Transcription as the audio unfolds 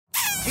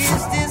Is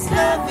this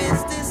love?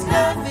 Is this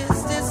love?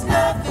 Is this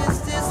love?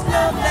 Is this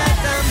love that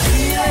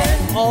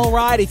I'm feeling? All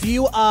right, if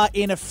you are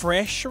in a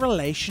fresh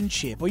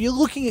relationship or you're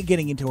looking at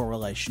getting into a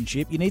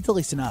relationship, you need to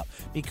listen up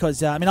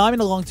because, I'm in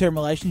a long-term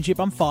relationship.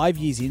 I'm 5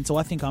 years in, so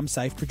I think I'm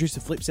safe. Producer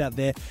Flip's out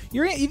there.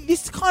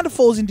 This kind of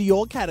falls into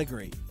your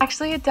category.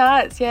 Actually, it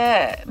does,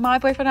 yeah. My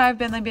boyfriend and I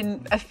have only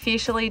been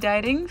officially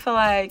dating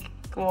for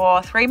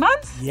 3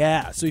 months.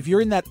 Yeah, so if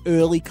you're in that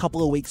early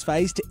couple of weeks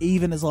phase to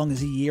even as long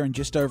as a year and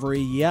just over a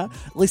year,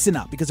 listen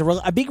up because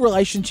a big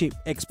relationship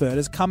expert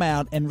has come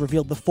out and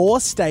revealed the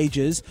 4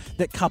 stages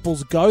that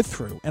couples go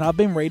through. And I've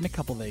been reading a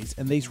couple of these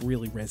and these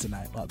really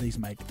resonate. These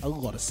make a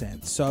lot of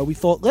sense. So we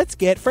thought, let's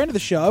get friend of the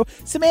show,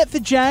 Samantha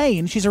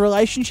Jayne. She's a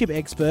relationship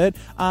expert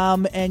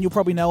and you'll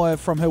probably know her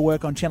from her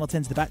work on Channel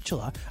 10's The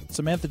Bachelor.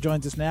 Samantha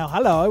joins us now.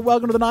 Hello,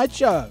 welcome to The Night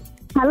Show.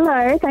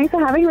 Hello, thanks for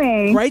having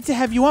me. Great to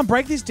have you on.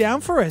 Break this down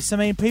for us.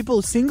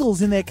 People,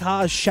 singles in their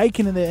cars,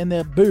 shaking in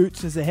their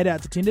boots as they head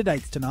out to Tinder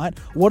dates tonight.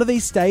 What are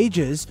these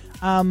stages,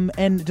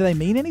 and do they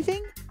mean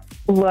anything?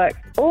 Look,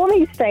 all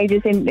these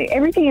stages,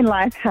 everything in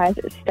life has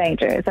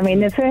stages.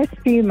 The first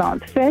 3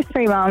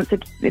 months,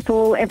 it's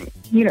all,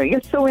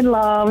 you're so in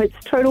love. It's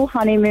total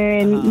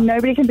honeymoon.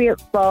 Nobody can be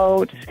at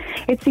fault.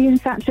 It's the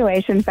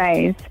infatuation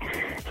phase.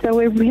 So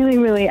we're really,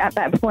 really at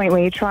that point where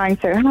you're trying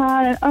so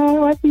hard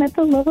and, I've met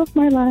the love of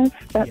my life.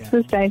 That's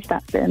the stage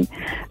that's in.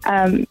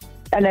 And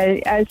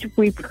as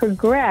we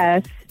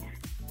progress,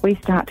 we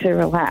start to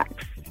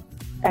relax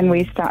and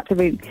we start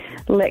to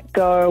let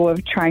go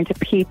of trying to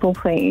people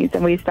please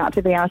and we start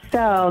to be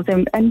ourselves.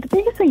 And the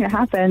biggest thing that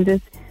happens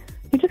is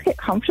you just get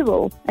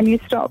comfortable and you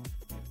stop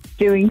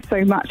doing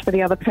so much for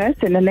the other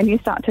person and then you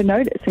start to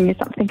notice and you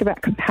start to think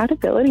about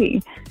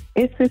compatibility.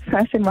 Is this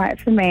person right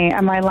for me?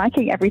 Am I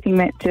liking everything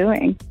they're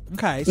doing?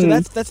 Okay, so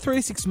that's 3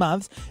 to 6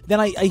 months. Then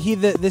I hear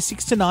the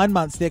 6 to 9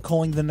 months they're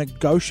calling the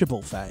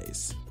negotiable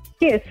phase.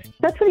 Yes,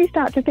 that's when you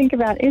start to think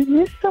about, is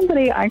this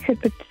somebody I could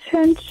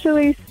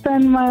potentially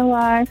spend my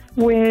life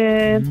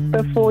with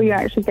before you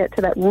actually get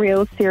to that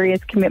real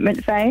serious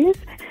commitment phase?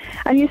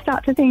 And you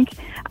start to think,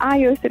 are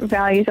your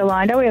values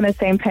aligned? Are we on the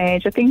same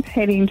page? Are things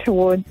heading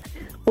towards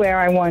where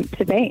I want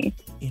to be?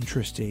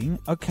 Interesting.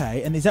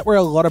 Okay, and is that where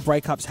a lot of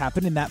breakups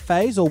happen in that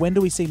phase, or when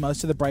do we see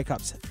most of the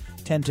breakups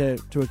tend to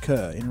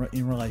occur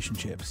in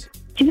relationships?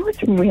 Do you know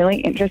what's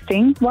really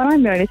interesting? What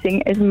I'm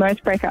noticing is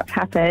most breakups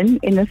happen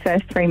in the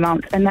first 3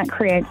 months, and that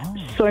creates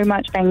so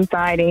much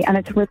anxiety, and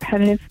it's a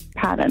repetitive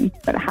pattern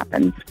that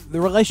happens. The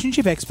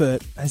relationship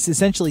expert has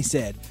essentially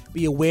said,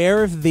 be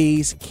aware of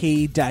these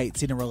key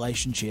dates in a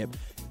relationship,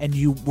 and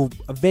you will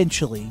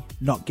eventually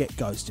not get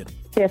ghosted.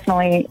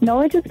 Definitely.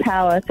 Knowledge is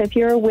power. So if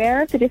you're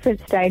aware of the different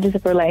stages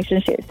of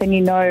relationships, then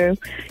you know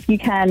you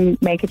can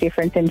make a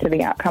difference into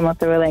the outcome of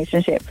the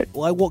relationship.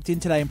 Well, I walked in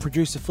today and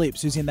producer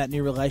Flips, who's in that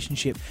new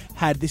relationship,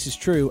 had, this is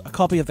true, a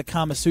copy of the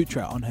Kama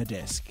Sutra on her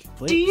desk.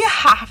 Flips? Do you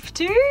have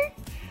to?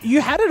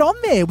 You had it on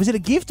there. Was it a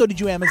gift or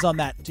did you Amazon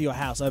that to your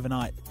house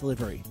overnight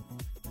delivery?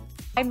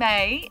 I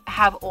may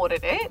have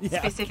ordered it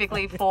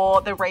specifically for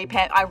the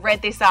repaint. I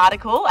read this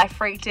article, I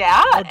freaked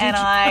out, and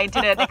I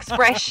did an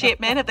express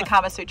shipment of the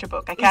Kama Sutra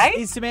book, okay?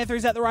 Is Samantha,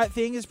 is that the right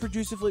thing? Is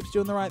producer Flips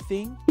doing the right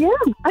thing? Yeah,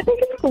 I think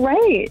it's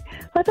great.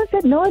 Like I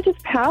said, knowledge is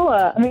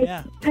power.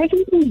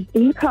 Taking things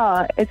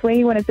deeper is where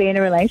you want to be in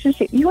a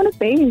relationship. You want to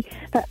be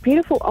that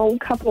beautiful old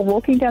couple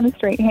walking down the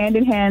street hand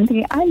in hand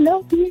thinking, I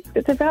love you.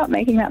 It's about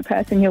making that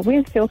person you're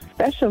with feel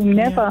special.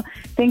 Never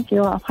think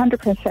you're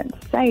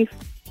 100% safe.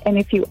 And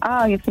if you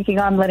are, you're thinking,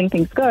 I'm letting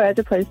things go, as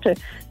opposed to,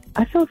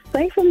 I feel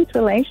safe in this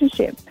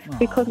relationship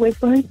because we're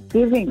both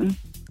giving.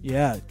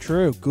 Yeah,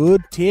 true.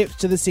 Good tips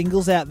to the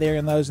singles out there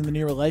and those in the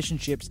new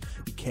relationships.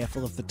 Be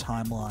careful of the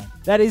timeline.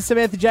 That is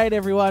Samantha Jayne,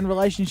 everyone,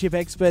 relationship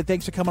expert.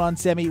 Thanks for coming on,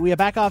 Sammy. We are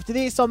back after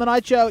this on The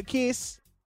Night Show at Kiss.